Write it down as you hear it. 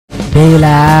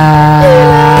DeloSubZero.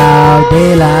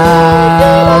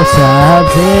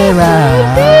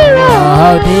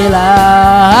 Oh,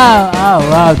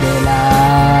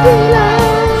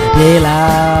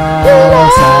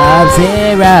 DeloSubZero.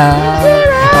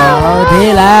 Oh,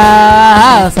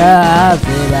 DeloSubZero.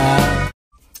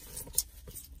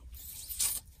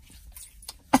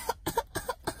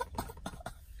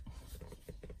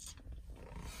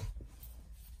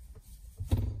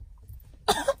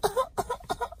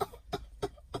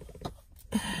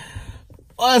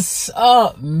 What's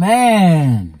up,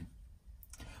 man?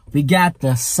 We got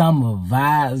the summer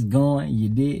vibes going, you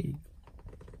dig?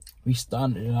 We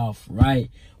started it off right.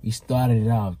 We started it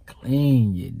off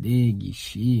clean, you dig? You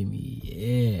see me?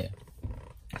 Yeah.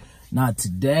 Now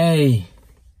today,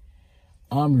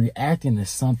 I'm reacting to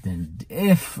something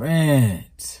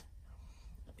different.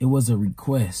 It was a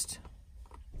request.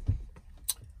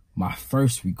 My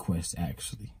first request,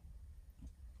 actually.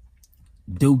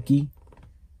 DUKI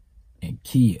and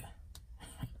KHEA.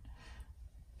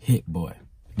 HITBOY.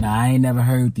 Now, I ain't never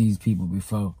heard these people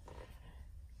before.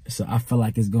 So I feel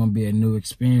like it's going to be a new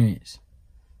experience.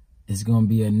 It's going to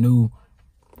be a new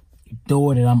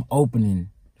door that I'm opening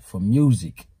for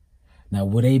music. Now,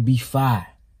 will they be fire?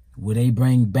 Will they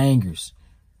bring bangers?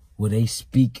 Will they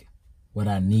speak what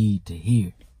I need to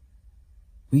hear?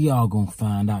 We all going to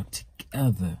find out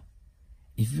together.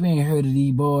 If you ain't heard of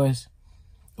these boys,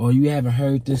 or you haven't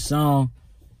heard this song,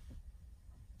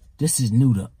 this is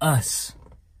new to us.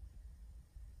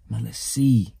 Now let's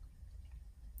see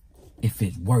if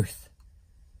it's worth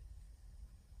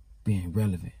being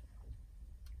relevant.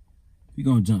 We're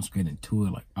going to jump straight into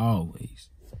it like always.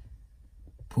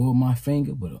 Pull my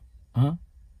finger, but you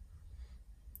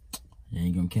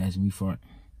ain't going to catch me for it.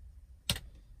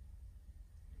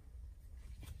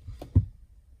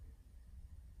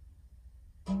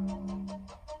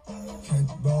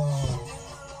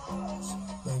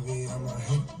 Baby, I'm a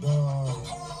hit boy.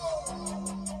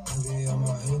 Baby, I'm a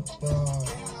hit boy.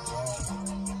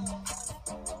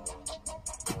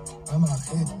 I'm a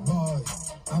hit boy.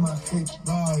 I'm a hit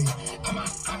boy. I'm a.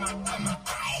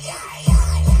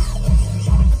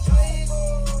 Caigo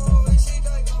y si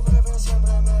caigo breve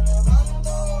siempre me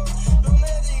levanto. No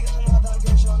me digan nada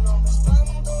que yo no me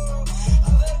espanto. A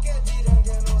ver que dirán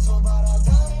que no soy para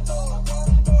tanto.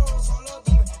 Solo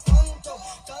dime tanto.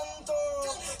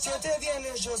 Si te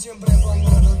vienes yo siempre pongo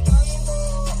tanto.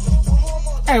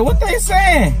 Hey, what they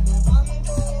saying?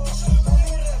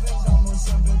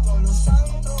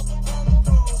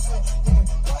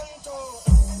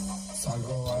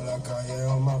 Salgo a la calle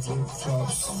con más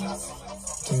flip-flops.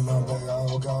 Estoy más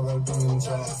pegado que a ver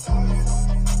pincho.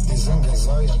 Dicen que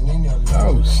soy el niño.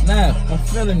 Oh, snap. I'm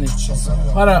feeling it.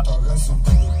 Hold up.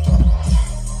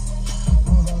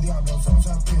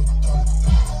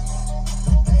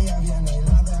 Ella viene y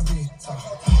la debita.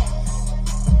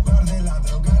 Verde la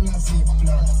droga en la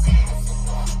Ziploc.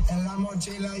 En la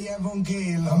mochila llevo un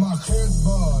kilo. I'm a hit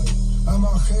boy. I'm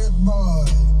a hit boy.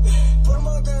 Por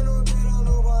más que no quieran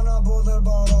no van a poder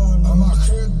parar. I'm a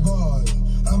hit boy.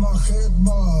 I'm a hit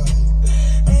boy.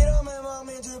 Mírame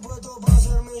mami, estoy puesto para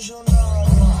ser millonario.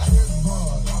 I'm a hit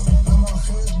boy. I'm a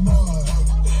hit boy.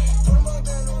 Por más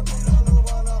que no quieran no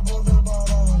van a poder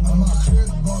parar. I'm a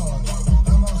hit boy.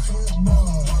 I'm a hit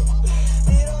boy.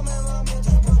 Mírame mami,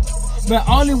 estoy puesto para ser. The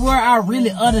only word I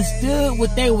really understood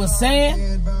what they were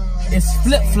saying is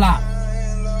flip-flop.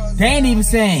 They ain't even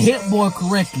saying HITBOY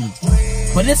correctly.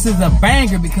 But this is a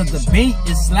banger because the beat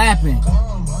is slapping.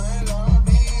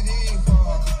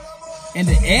 And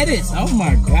the edits, oh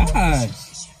my gosh.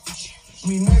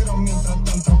 Mi negro mientras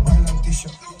tanto bailan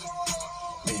t-shirt.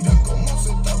 Mira cómo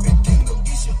se está vistiendo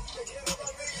quiso.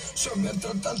 Yo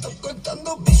mientras tanto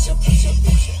cortando piso.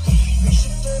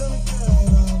 Billetera entera,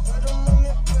 pero no me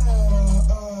espera.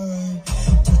 Ay.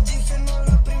 Te dije no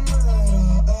la primera.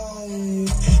 Ay.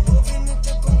 Vos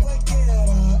viniste con cualquiera.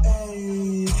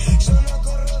 Ay. Yo no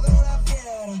corro de la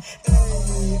fiera.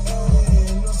 Ay.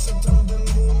 Nosotros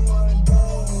entendimos el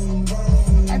game.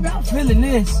 Hey, I'm feeling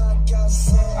this.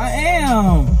 I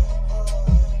am.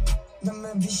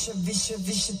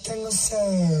 Tengo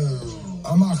sed.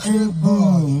 I'm a hit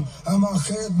boy. I'm a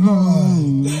hit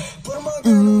boy. Por más que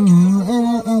no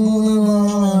quiera,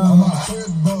 I'm a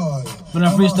hit boy. But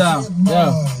I'm freestyle.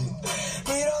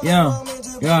 Yo.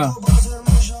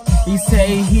 He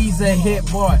say he's a hit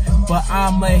boy, but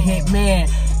I'm a hit man.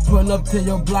 Pull up to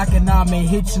your block and I'ma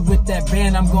hit you with that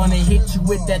band. I'm gonna hit you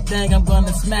with that thing. I'm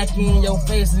gonna smack you in your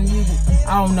face and you.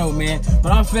 I don't know, man.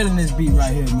 But I'm feeling this beat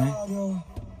right here, man.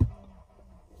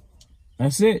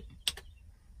 That's it.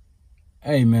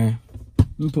 Hey, man.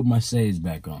 Let me put my shades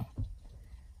back on.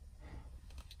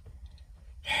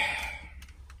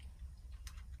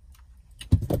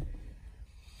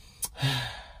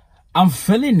 I'm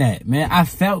feeling that, man. I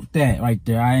felt that right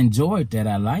there. I enjoyed that.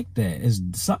 I liked that. It's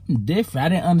something different. I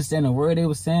didn't understand the word they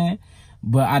were saying,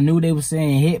 but I knew they were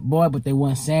saying hit boy, but they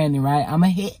weren't saying it right. I'm a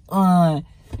hit on,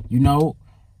 you know,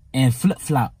 and flip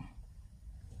flop.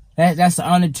 That's the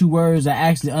only two words I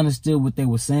actually understood what they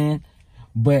were saying.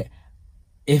 But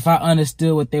if I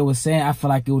understood what they were saying, I feel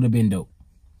like it would have been dope.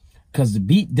 Cause the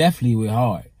beat definitely was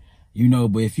hard, you know.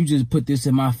 But if you just put this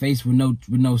in my face with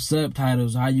no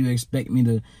subtitles, how you expect me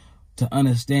to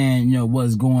understand, you know,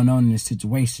 what's going on in this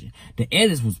situation? The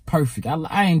edits was perfect.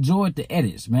 I enjoyed the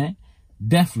edits, man.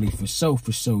 Definitely, for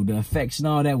sure. The effects and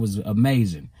all that was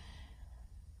amazing.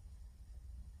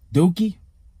 DUKI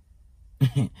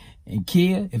and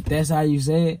KHEA, if that's how you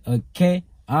say it, okay,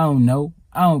 I don't know.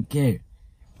 I don't care.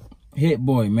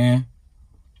 HITBOY, man,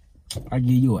 I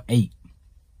give you an 8.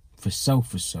 For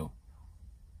sure.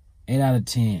 8 out of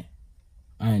 10.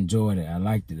 I enjoyed it. I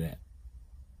liked it.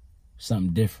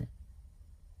 Something different.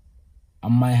 I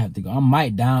might have to go. I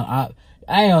might I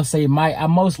ain't gonna say might. I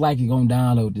most likely gonna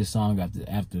download this song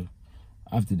after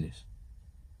this,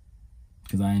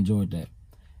 cause I enjoyed that.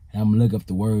 And I'm gonna look up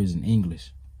the words in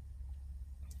English.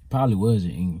 It probably was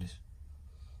in English.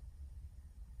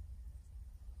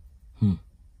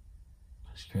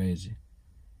 That's crazy.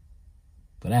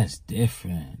 But that's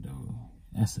different, though.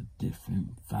 That's a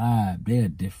different vibe. They're a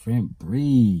different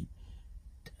breed.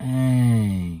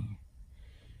 Dang.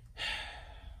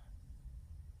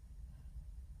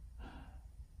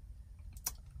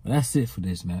 But that's it for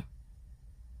this, man.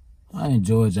 I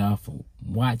enjoyed y'all for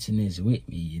watching this with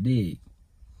me, you dig?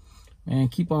 Man,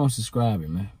 keep on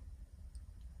subscribing, man.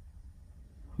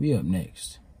 We up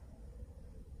next.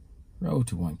 Road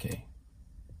to 1K.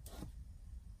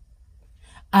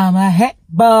 I'm a hit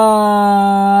boy.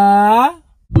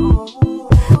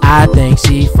 I think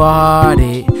she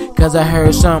farted, cause I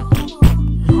heard something.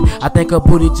 I think her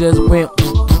booty just went.